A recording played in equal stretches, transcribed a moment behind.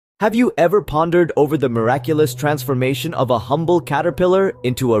Have you ever pondered over the miraculous transformation of a humble caterpillar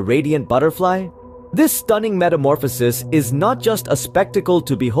into a radiant butterfly? This stunning metamorphosis is not just a spectacle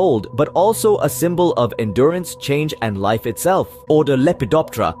to behold, but also a symbol of endurance, change, and life itself. Order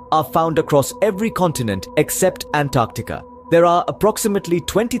Lepidoptera are found across every continent except Antarctica. There are approximately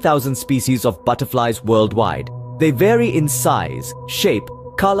 20,000 species of butterflies worldwide. They vary in size, shape,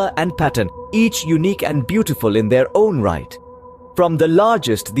 color, and pattern, each unique and beautiful in their own right. From the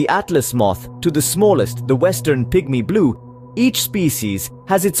largest, the Atlas moth, to the smallest, the western pygmy blue, each species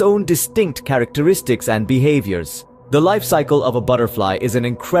has its own distinct characteristics and behaviors. The life cycle of a butterfly is an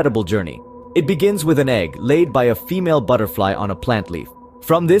incredible journey. It begins with an egg laid by a female butterfly on a plant leaf.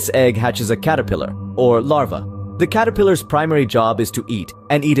 From this egg hatches a caterpillar, or larva. The caterpillar's primary job is to eat,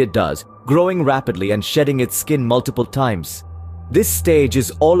 and eat it does, growing rapidly and shedding its skin multiple times. This stage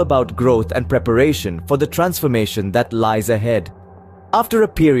is all about growth and preparation for the transformation that lies ahead. After a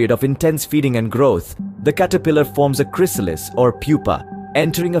period of intense feeding and growth, the caterpillar forms a chrysalis or pupa,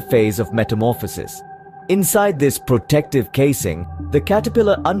 entering a phase of metamorphosis. Inside this protective casing, the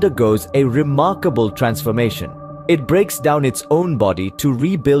caterpillar undergoes a remarkable transformation. It breaks down its own body to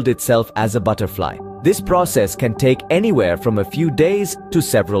rebuild itself as a butterfly. This process can take anywhere from a few days to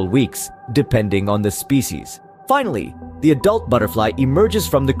several weeks, depending on the species. Finally, the adult butterfly emerges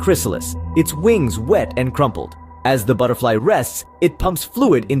from the chrysalis, its wings wet and crumpled. As the butterfly rests, it pumps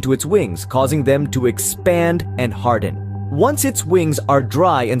fluid into its wings, causing them to expand and harden. Once its wings are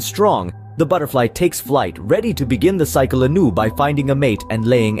dry and strong, the butterfly takes flight, ready to begin the cycle anew by finding a mate and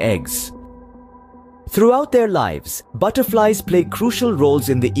laying eggs. Throughout their lives, butterflies play crucial roles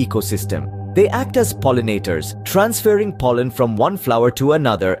in the ecosystem. They act as pollinators, transferring pollen from one flower to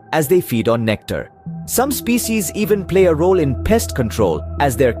another as they feed on nectar. Some species even play a role in pest control,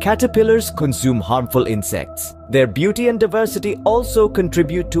 as their caterpillars consume harmful insects. Their beauty and diversity also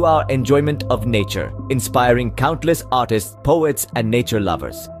contribute to our enjoyment of nature, inspiring countless artists, poets, and nature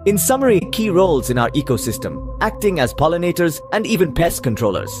lovers. In summary, key roles in our ecosystem, acting as pollinators and even pest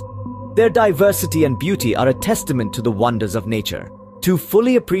controllers. Their diversity and beauty are a testament to the wonders of nature. To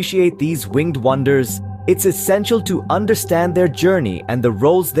fully appreciate these winged wonders, it's essential to understand their journey and the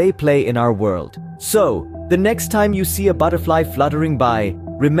roles they play in our world. So, the next time you see a butterfly fluttering by,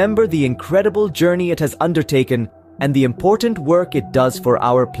 remember the incredible journey it has undertaken and the important work it does for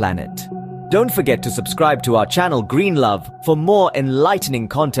our planet. Don't forget to subscribe to our channel Green Love for more enlightening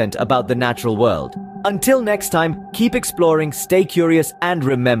content about the natural world. Until next time, keep exploring, stay curious, and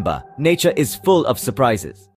remember, nature is full of surprises.